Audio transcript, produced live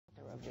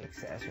the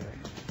accessory.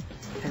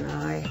 And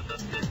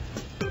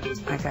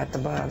I got the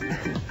bug.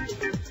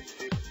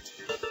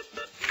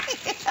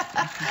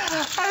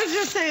 I was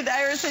just saying to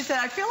Iris, I said,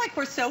 I feel like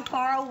we're so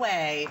far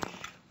away.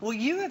 Well,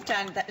 you have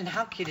done that, and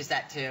how cute is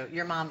that, too?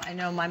 Your mom, I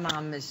know my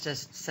mom is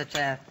just such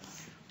a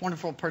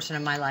wonderful person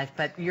in my life,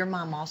 but your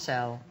mom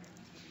also.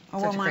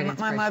 Oh, well,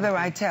 my mother,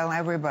 I tell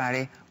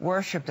everybody,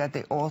 worshipped at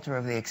the altar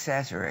of the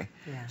accessory.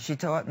 Yeah. She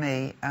taught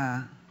me,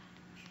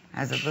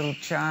 as a little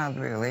child,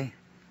 really,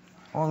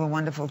 all the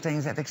wonderful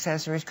things that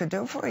accessories could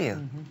do for you.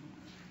 Mm-hmm.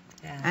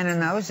 Yeah, and in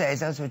those days,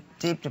 those were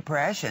deep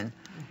depression.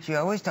 She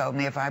always told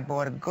me if I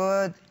bought a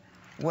good,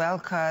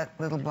 well-cut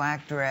little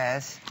black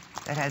dress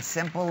that had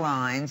simple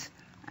lines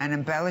and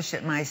embellished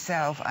it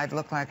myself, I'd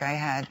look like I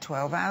had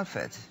 12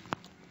 outfits.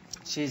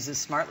 She's a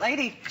smart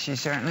lady. She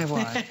certainly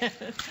was.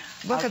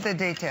 Look at the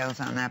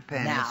details on that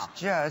pin. Now.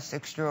 It's just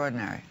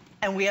extraordinary.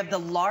 And we have the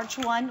large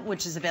one,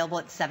 which is available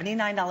at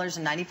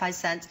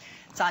 $79.95.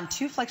 It's on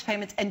 2 flex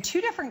payments and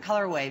 2 different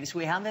color waves.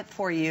 We have it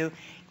for you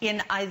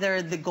in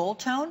either the gold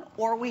tone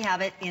or we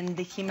have it in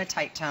the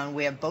hematite tone.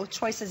 We have both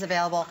choices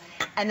available.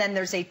 And then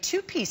there's a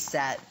 2-piece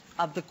set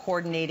of the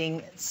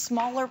coordinating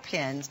smaller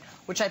pins,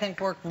 which I think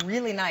work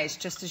really nice,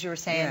 just as you were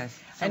saying. Yes.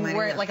 And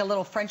wear it like a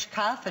little French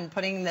cuff and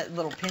putting the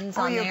little pins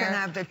on there. Or you can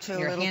have the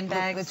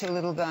two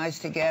little guys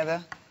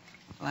together,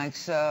 like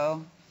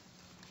so.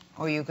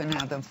 Or you can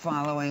have them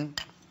following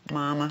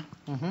Mama,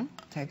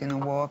 taking a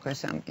walk or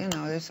something. You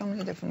know, there's so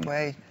many different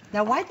ways.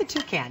 Now, why the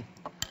toucan?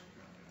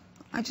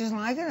 I just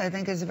like it. I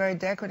think it's a very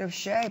decorative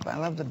shape. I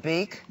love the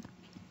beak.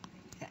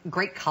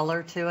 Great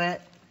color to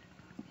it.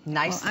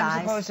 Nice size.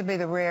 I'm supposed to be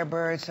the rare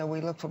bird, so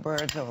we look for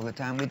birds all the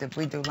time. We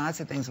do lots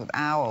of things with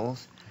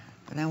owls,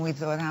 but then we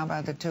thought, how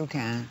about the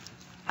toucan?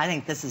 I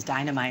think this is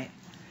dynamite.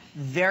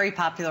 Very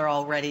popular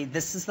already.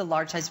 This is the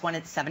large size one.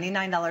 It's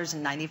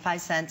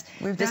 $79.95.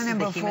 We've done it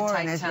before,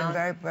 and it's been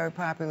very, very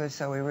popular,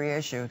 so we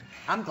reissued.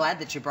 I'm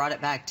glad that you brought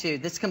it back, too.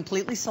 This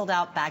completely sold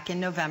out back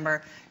in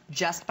November,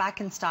 just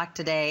back in stock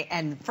today,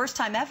 and first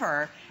time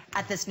ever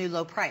at this new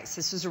low price.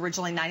 This was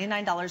originally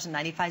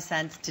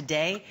 $99.95.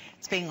 Today,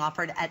 it's being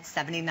offered at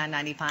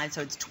 $79.95,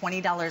 so it's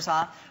 $20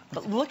 off.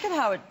 But look at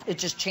how it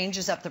just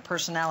changes up the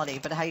personality,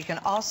 but how you can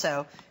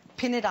also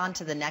pin it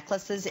onto the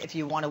necklaces if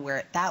you want to wear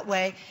it that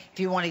way. If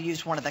you want to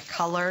use one of the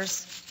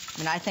colors, I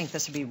mean, I think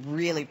this would be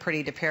really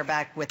pretty to pair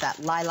back with that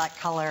lilac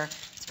color.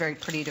 It's very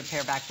pretty to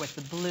pair back with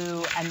the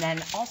blue. And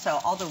then also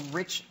all the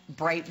rich,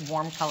 bright,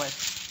 warm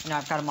colors. You know,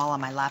 I've got them all on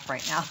my lap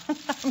right now. I'm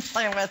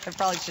playing with. I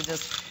probably should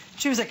just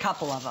choose a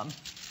couple of them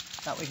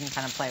that we can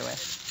kind of play with.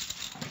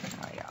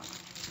 There we go.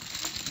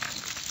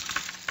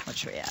 What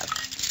should we have?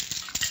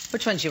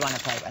 Which ones do you want to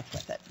play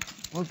with it?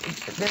 Well,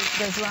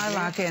 there's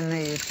lilac in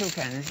the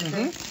toucan, isn't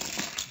there?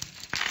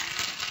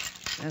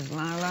 There's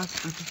lilac.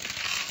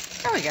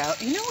 There we go.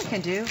 You know what we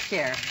can do?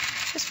 Here.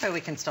 This way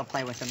we can still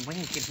play with them. We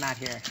can keep them out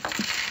here.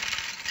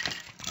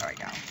 There we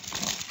go.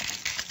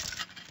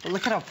 But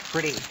look at how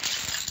pretty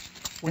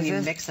when you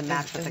mix and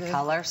match with the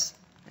colors.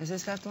 Is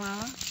this that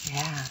lilac?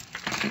 Yeah.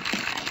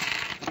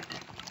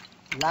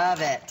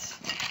 Love it.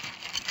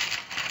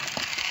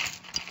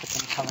 Put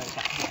some colors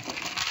out here.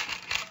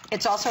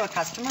 It's also a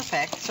customer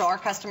pick, so our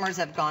customers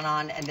have gone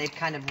on and they've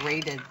kind of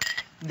rated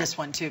this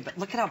one too. But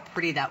look at how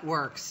pretty that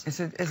works. Is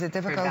it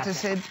difficult to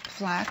sit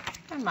flat?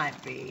 It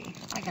might be.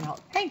 I can hold.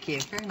 Thank you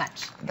very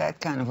much.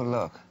 That kind of a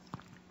look.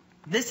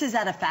 This is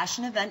at a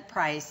fashion event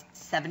price,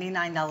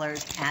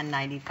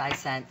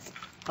 $79.95.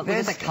 But look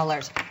at the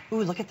colors.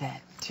 Ooh, look at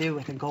that too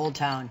with a gold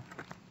tone.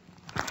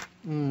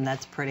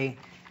 That's pretty.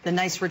 The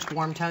nice, rich,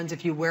 warm tones.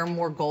 If you wear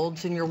more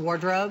golds in your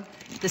wardrobe,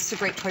 this is a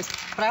great choice.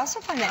 But I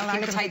also find that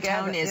hematite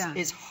tone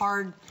is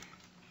hard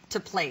to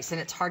place, and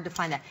it's hard to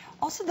find that.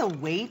 Also, the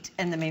weight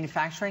and the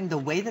manufacturing, the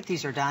way that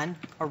these are done,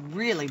 are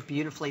really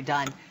beautifully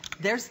done.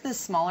 There's this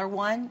smaller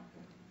one.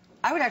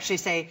 I would actually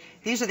say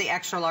these are the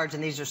extra large,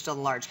 and these are still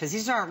the large, because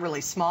these aren't really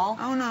small.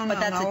 Oh, no,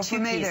 but that's a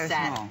 2-piece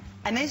set. Small.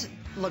 And these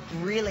look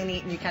really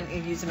neat, and you can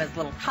use them as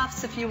little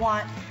cuffs if you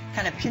want.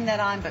 Kind of pin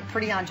that on, but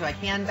pretty onto a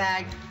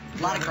handbag.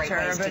 A lot of great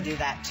ways to do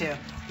that, too.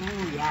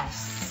 Ooh,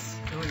 yes.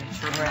 Ooh,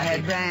 a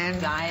headband.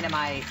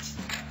 Dynamite.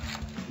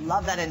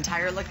 Love that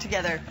entire look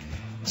together.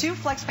 2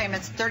 flex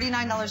payments,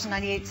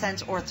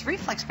 $39.98, or 3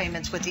 flex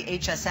payments with the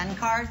HSN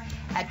card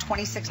at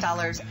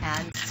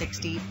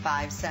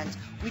 $26.65.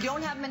 We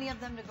don't have many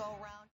of them to go around.